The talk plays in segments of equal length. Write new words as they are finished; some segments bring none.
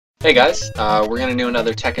Hey guys, we're going to do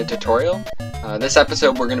another Tekkit tutorial. This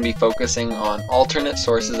episode we're going to be focusing on alternate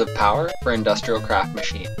sources of power for Industrialcraft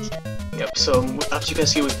machines. Yep, so as you can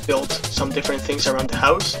see, we've built some different things around the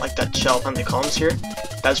house, like that shelf and the columns here.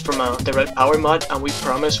 That's from the Red Power mod, and we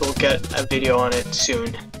promise we'll get a video on it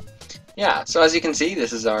soon. Yeah, so as you can see,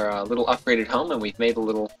 this is our little upgraded home, and we've made a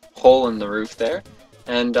little hole in the roof there.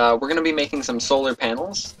 And we're going to be making some solar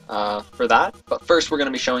panels for that, but first we're going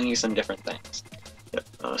to be showing you some different things.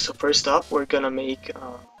 Yep. So first up, we're gonna make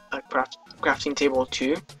a crafting table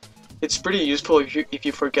too. It's pretty useful if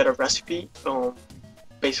you forget a recipe.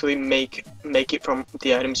 Basically make it from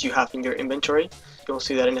the items you have in your inventory. You'll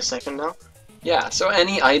see that in a second now. Yeah, so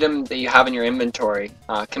any item that you have in your inventory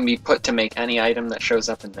can be put to make any item that shows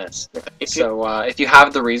up in this. If you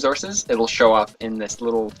have the resources, it'll show up in this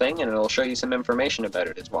little thing, and it'll show you some information about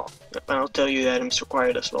it as well. Yep, and I'll tell you the items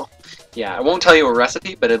required as well. Yeah, it won't tell you a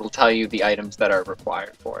recipe, but it'll tell you the items that are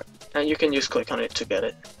required for it. And you can just click on it to get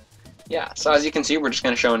it. Yeah, so as you can see, we're just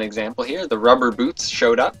going to show an example here. The rubber boots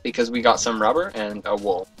showed up because we got some rubber and a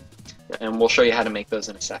wool. And we'll show you how to make those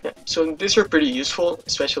in a second. Yeah, so these are pretty useful,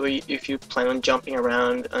 especially if you plan on jumping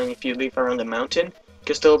around and if you live around the mountain,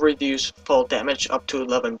 because they'll reduce fall damage up to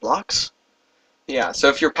 11 blocks. Yeah, so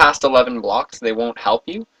if you're past 11 blocks, they won't help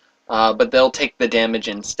you, but they'll take the damage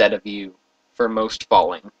instead of you for most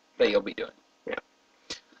falling that you'll be doing.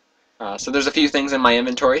 Yeah. So there's a few things in my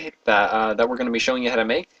inventory that we're going to be showing you how to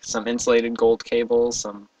make. Some insulated gold cables,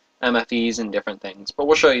 some MFEs, and different things. But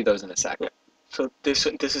we'll show you those in a second. Yeah. So this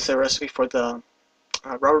is a recipe for the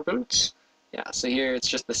rubber boots. Yeah, so here it's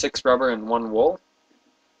just the 6 rubber and 1 wool.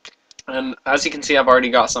 And as you can see, I've already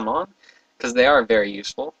got some on, because they are very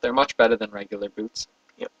useful. They're much better than regular boots.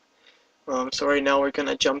 Yep. So right now we're going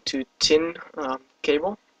to jump to tin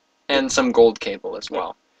cable. And some gold cable as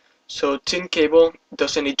well. So tin cable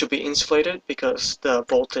doesn't need to be insulated because the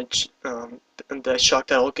voltage and the shock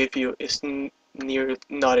that will give you is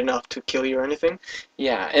not enough to kill you or anything.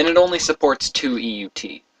 Yeah, and it only supports 2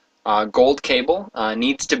 EUT. Gold cable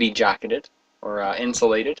needs to be jacketed or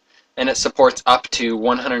insulated, and it supports up to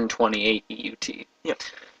 128 EUT. Yeah.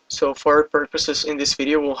 So for our purposes in this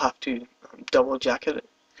video, we'll have to double jacket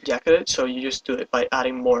it. So you just do it by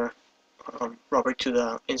adding more rubber to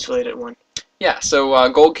the insulated one. Yeah, so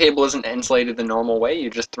gold cable isn't insulated the normal way. You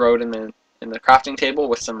just throw it in the crafting table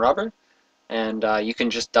with some rubber, and you can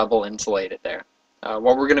just double insulate it there.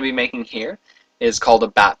 What we're going to be making here is called a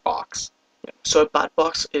bat box. Yeah. So a bat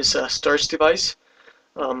box is a storage device,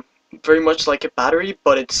 very much like a battery,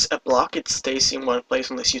 but it's a block. It stays in one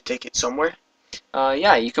place unless you take it somewhere.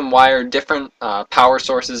 Yeah, you can wire different power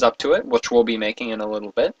sources up to it, which we'll be making in a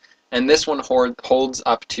little bit. And this one holds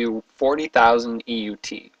up to 40,000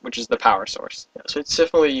 EUT, which is the power source. Yeah, so it's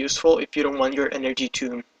definitely useful if you don't want your energy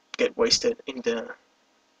to get wasted in the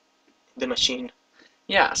machine.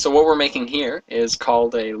 Yeah, so what we're making here is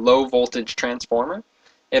called a low voltage transformer.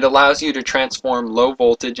 It allows you to transform low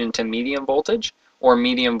voltage into medium voltage, or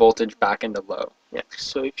medium voltage back into low. Yeah,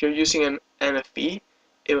 so if you're using an MFE,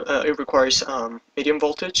 it requires medium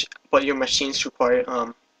voltage, but your machines require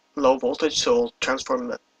low voltage, so it'll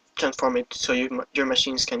transform it so your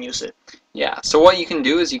machines can use it. Yeah, so what you can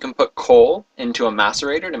do is you can put coal into a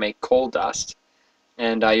macerator to make coal dust,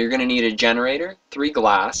 and you're going to need a generator, 3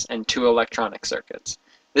 glass, and 2 electronic circuits.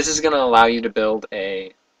 This is going to allow you to build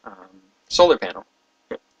a solar panel.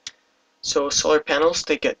 So solar panels,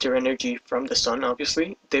 they get their energy from the sun.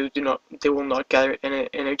 Obviously, they will not gather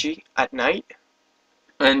energy at night.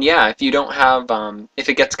 And yeah, if you don't have, if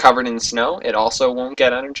it gets covered in snow, it also won't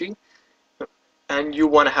get energy. And you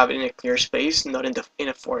want to have it in a clear space, not in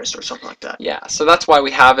a forest or something like that. Yeah, so that's why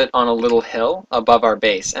we have it on a little hill above our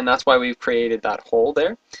base, and that's why we've created that hole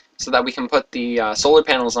there, so that we can put the solar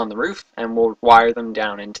panels on the roof, and we'll wire them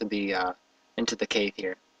down into the cave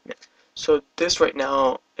here. Yeah. So this right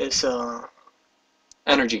now is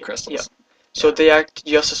energy crystals. Yeah. So they act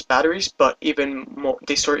just as batteries, but even more.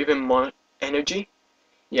 They store even more energy.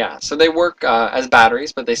 Yeah. So they work as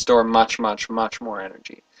batteries, but they store much more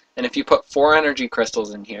energy. And if you put 4 energy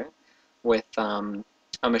crystals in here with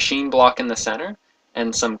a machine block in the center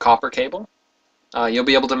and some copper cable, you'll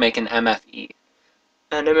be able to make an MFE.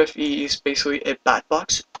 An MFE is basically a bat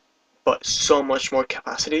box, but so much more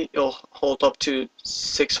capacity. It'll hold up to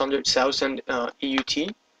 600,000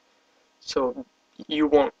 EUT. So you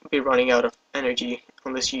won't be running out of energy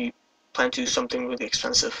unless you plan to do something really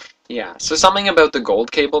expensive. Yeah, so something about the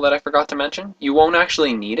gold cable that I forgot to mention, you won't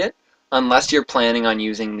actually need it unless you're planning on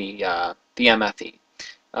using the MFE.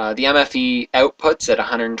 The MFE outputs at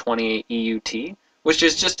 128 EUT, which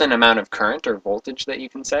is just an amount of current or voltage that you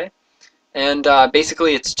can say. And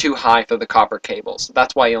basically it's too high for the copper cable, so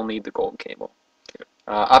that's why you'll need the gold cable.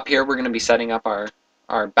 Up here we're going to be setting up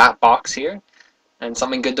our bat box here, and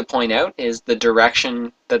something good to point out is the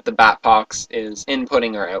direction that the bat box is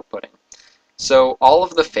inputting or outputting. So all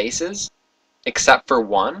of the faces, except for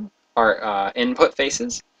one, are input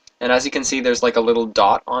faces, and as you can see there's like a little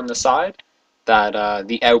dot on the side that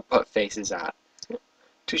the output face is at.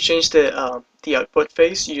 To change the output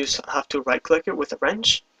face, you just have to right click it with a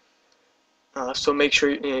wrench. So make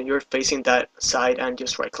sure you're facing that side and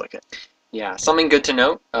just right click it. Yeah, something good to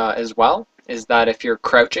note as well is that if you're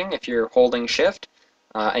crouching, if you're holding shift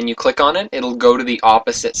and you click on it, it'll go to the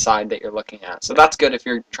opposite side that you're looking at. So that's good if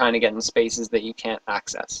you're trying to get in spaces that you can't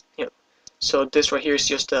access. Yeah. So this right here is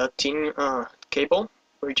just a tin cable.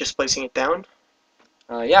 We're just placing it down.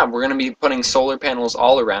 Yeah, we're going to be putting solar panels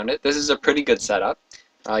all around it. This is a pretty good setup.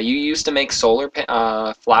 You used to make solar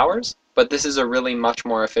flowers, but this is a really much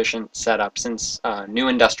more efficient setup since new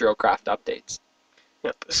Industrialcraft updates.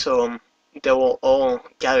 Yep. So they will all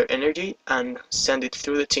gather energy and send it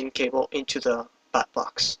through the tin cable into the bat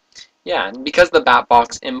box. Yeah, and because the bat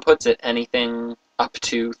box inputs at anything up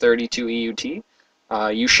to 32 EUT,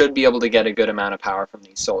 you should be able to get a good amount of power from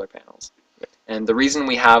these solar panels. And the reason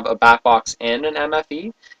we have a bat box and an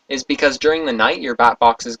MFE is because during the night your bat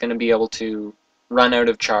box is going to be able to run out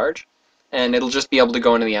of charge, and it'll just be able to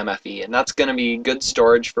go into the MFE, and that's going to be good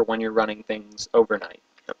storage for when you're running things overnight.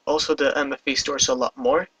 Also, the MFE stores a lot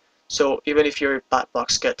more, so even if your bat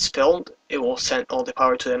box gets filled, it will send all the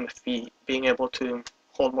power to the MFE, being able to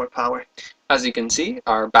hold more power. As you can see,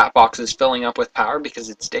 our bat box is filling up with power because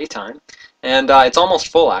it's daytime, and it's almost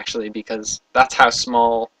full actually because that's how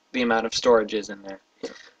small the amount of storage is in there.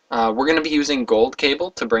 We're going to be using gold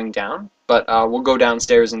cable to bring down, but we'll go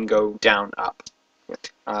downstairs and go down up.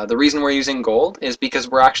 The reason we're using gold is because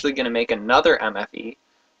we're actually going to make another MFE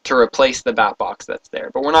to replace the bat box that's there,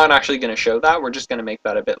 but we're not actually going to show that. We're just going to make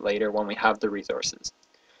that a bit later when we have the resources.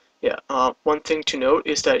 Yeah, one thing to note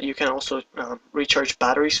is that you can also recharge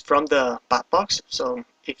batteries from the bat box, so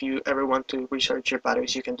if you ever want to recharge your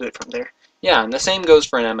batteries, you can do it from there. Yeah, and the same goes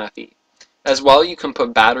for an MFE. As well, you can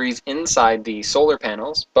put batteries inside the solar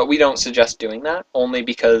panels, but we don't suggest doing that, only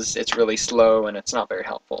because it's really slow and it's not very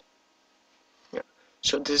helpful. Yeah.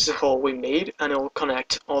 So this is the hole we made, and it will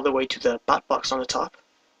connect all the way to the bat box on the top,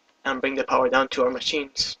 and bring the power down to our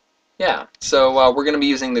machines. Yeah, so we're going to be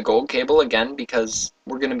using the gold cable again because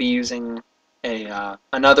we're going to be using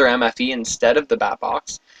another MFE instead of the bat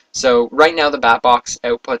box. So right now the bat box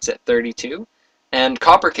outputs at 32, and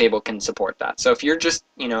copper cable can support that. So if you're just,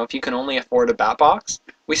 if you can only afford a bat box,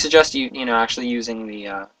 we suggest you, actually using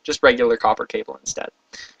the just regular copper cable instead.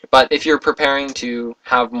 But if you're preparing to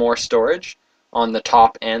have more storage on the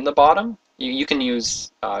top and the bottom, you can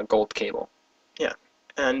use gold cable. Yeah,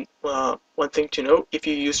 and one thing to note, if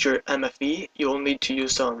you use your MFE, you'll need to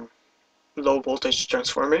use low voltage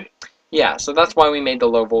transformer. Yeah, so that's why we made the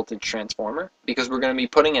low voltage transformer, because we're going to be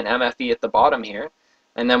putting an MFE at the bottom here,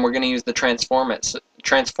 and then we're going to use the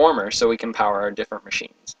transformer so we can power our different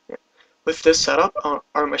machines. Yeah. With this setup,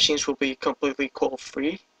 our machines will be completely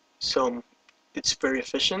coal-free, so it's very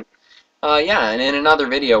efficient. Yeah, and in another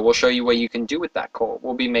video we'll show you what you can do with that coal.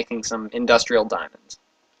 We'll be making some industrial diamonds.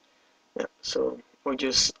 Yeah, so we're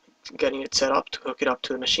just getting it set up to hook it up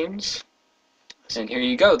to the machines. And here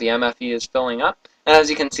you go, the MFE is filling up. And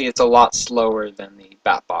as you can see, it's a lot slower than the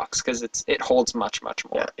bat box because it holds much more.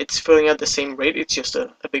 Yeah, it's filling at the same rate, it's just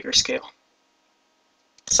a bigger scale.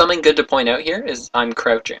 Something good to point out here is I'm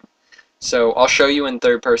crouching. So I'll show you in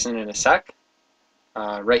third person in a sec,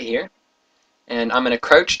 right here. And I'm going to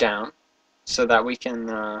crouch down so that we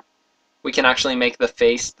can actually make the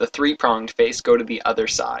face, the three-pronged face, go to the other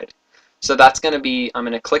side. So that's going to be, I'm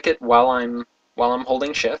going to click it while I'm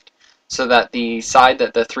holding shift, so that the side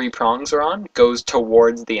that the three prongs are on goes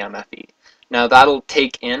towards the MFE. Now that'll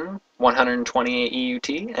take in 128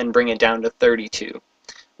 EUT and bring it down to 32,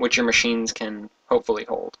 which your machines can hopefully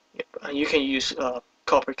hold. Yep. You can use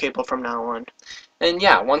copper cable from now on. And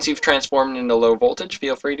yeah, once you've transformed into low voltage,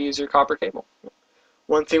 feel free to use your copper cable.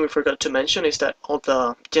 One thing we forgot to mention is that all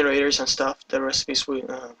the generators and stuff, the recipes we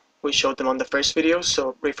showed them on the first video,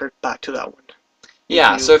 so refer back to that one.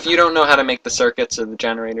 Yeah, so if you don't know how to make the circuits or the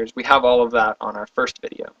generators, we have all of that on our first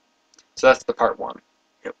video. So that's the part 1.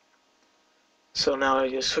 Yep. So now I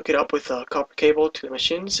just hook it up with a copper cable to the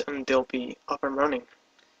machines and they'll be up and running.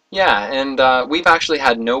 Yeah, and we've actually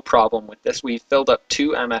had no problem with this. We filled up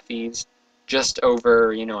 2 MFEs just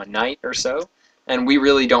over, a night or so, and we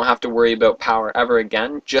really don't have to worry about power ever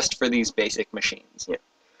again just for these basic machines. Yeah.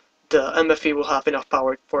 The MFE will have enough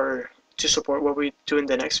power to support what we do in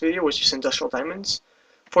the next video, which is industrial diamonds.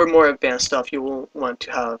 for more advanced stuff, you will want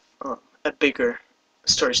to have a bigger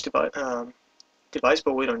storage device,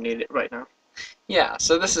 but we don't need it right now. Yeah,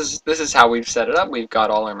 so this is how we've set it up. We've got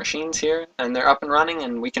all our machines here, and they're up and running,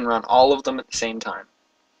 and we can run all of them at the same time.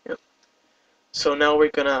 Yep. So now we're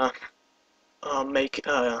gonna make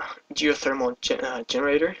a geothermal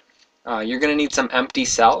generator. You're going to need some empty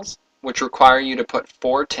cells, which require you to put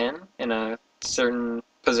 4 tin in a certain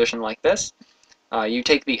position like this. You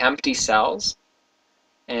take the empty cells,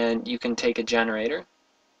 and you can take a generator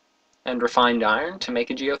and refined iron to make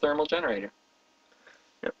a geothermal generator.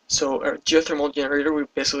 Yep. So our geothermal generator, we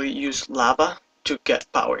basically use lava to get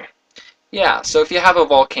power. Yeah, so if you have a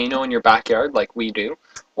volcano in your backyard like we do,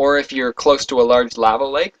 or if you're close to a large lava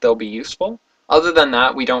lake, they'll be useful. Other than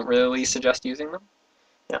that, we don't really suggest using them.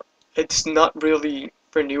 Yeah, it's not really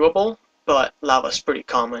renewable, but lava's pretty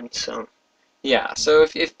common, so. Yeah, so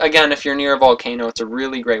if again, if you're near a volcano, it's a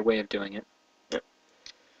really great way of doing it. Yeah.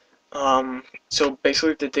 So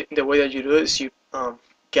basically the way that you do it is you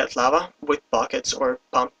get lava with buckets or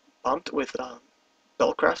pumped with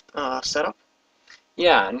Industrialcraft setup.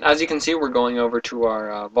 Yeah, and as you can see, we're going over to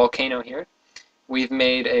our volcano here. We've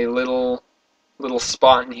made a little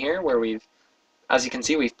spot in here where as you can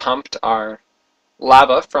see, we've pumped our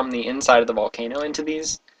lava from the inside of the volcano into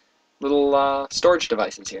these little storage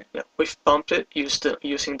devices here. Yeah, we've pumped it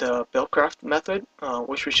using the Industrialcraft method,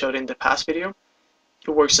 which we showed in the past video. It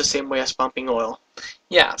works the same way as pumping oil.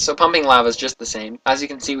 Yeah, so pumping lava is just the same. As you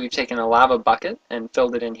can see, we've taken a lava bucket and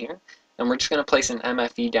filled it in here, and we're just going to place an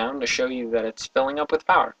MFE down to show you that it's filling up with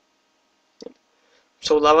power.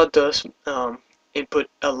 So lava does input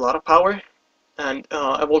a lot of power, and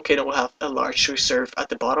a volcano will have a large reserve at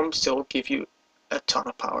the bottom, so it'll give you a ton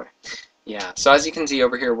of power. Yeah, so as you can see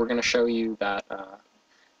over here, we're going to show you that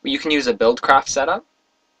you can use a Buildcraft setup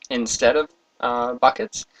instead of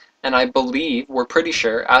buckets, and I believe, we're pretty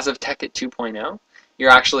sure, as of Tekkit 2.0,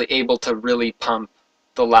 you're actually able to really pump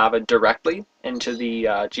the lava directly into the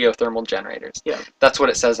geothermal generators. Yeah. That's what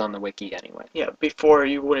it says on the wiki anyway. Yeah, before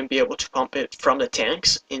you wouldn't be able to pump it from the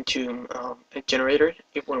tanks into a generator.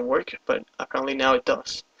 It wouldn't work, but apparently now it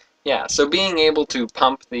does. Yeah, so being able to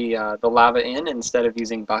pump the lava in instead of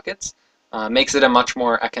using buckets makes it a much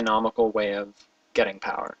more economical way of getting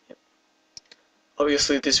power. Yeah.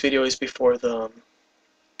 Obviously, this video is before the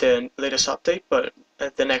latest update, but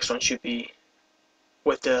the next one should be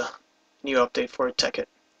with the new update for Tekkit.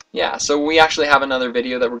 Yeah, so we actually have another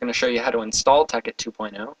video that we're going to show you how to install Tekkit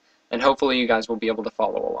 2.0, and hopefully you guys will be able to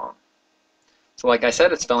follow along. So like I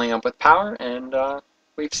said, it's filling up with power, and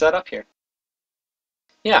we've set up here.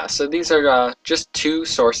 Yeah, so these are just 2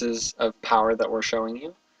 sources of power that we're showing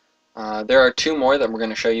you. There are 2 more that we're going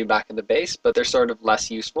to show you back at the base, but they're sort of less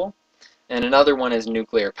useful. And another one is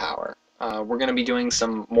nuclear power. We're going to be doing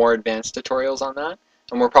some more advanced tutorials on that,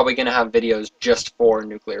 and we're probably going to have videos just for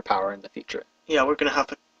nuclear power in the future. Yeah, we're going to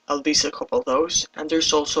have at least a couple of those. And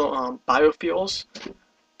there's also biofuels,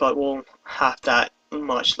 but we'll have that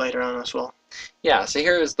much later on as well. Yeah, so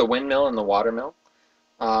here is the windmill and the watermill.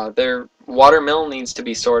 Their watermill needs to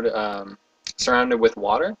be surrounded with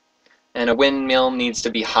water, and a windmill needs to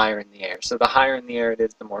be higher in the air. So the higher in the air it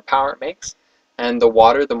is, the more power it makes, and the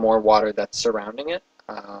more water that's surrounding it,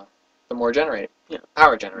 the more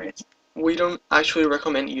power generates. We don't actually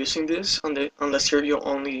recommend using this unless you're your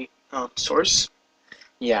only source.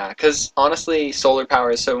 Yeah, because honestly, solar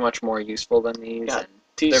power is so much more useful than these, Yeah, and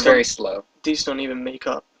they're very slow. These don't even make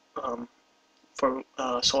up for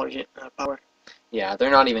solar power. Yeah,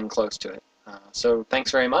 they're not even close to it. So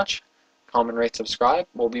thanks very much. Comment, rate, subscribe.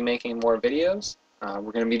 We'll be making more videos.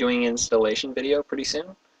 We're going to be doing an installation video pretty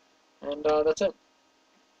soon. And that's it.